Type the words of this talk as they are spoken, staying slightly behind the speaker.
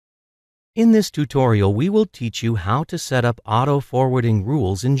In this tutorial, we will teach you how to set up auto-forwarding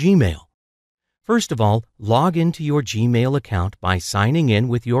rules in Gmail. First of all, log into your Gmail account by signing in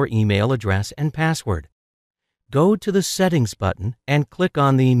with your email address and password. Go to the Settings button and click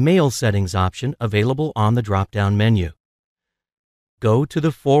on the Mail Settings option available on the drop-down menu. Go to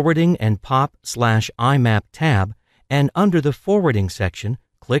the Forwarding and POP/IMAP tab, and under the Forwarding section,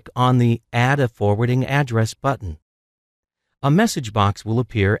 click on the Add a Forwarding Address button. A message box will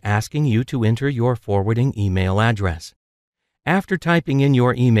appear asking you to enter your forwarding email address. After typing in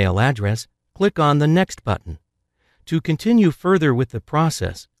your email address, click on the Next button. To continue further with the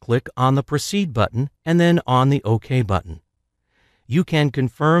process, click on the Proceed button and then on the OK button. You can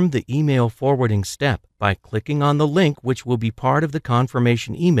confirm the email forwarding step by clicking on the link which will be part of the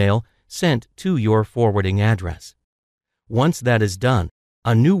confirmation email sent to your forwarding address. Once that is done,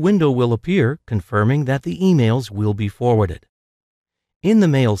 a new window will appear confirming that the emails will be forwarded. In the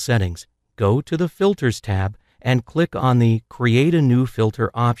Mail settings, go to the Filters tab and click on the Create a New Filter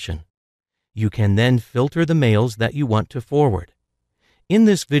option. You can then filter the mails that you want to forward. In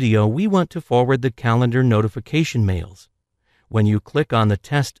this video, we want to forward the calendar notification mails. When you click on the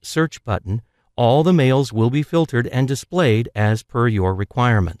Test Search button, all the mails will be filtered and displayed as per your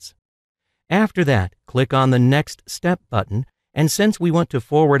requirements. After that, click on the Next Step button, and since we want to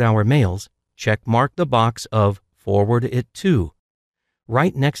forward our mails, check mark the box of Forward It To.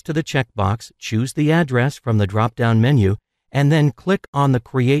 Right next to the checkbox, choose the address from the drop-down menu and then click on the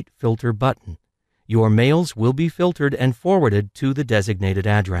Create Filter button. Your mails will be filtered and forwarded to the designated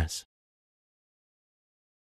address.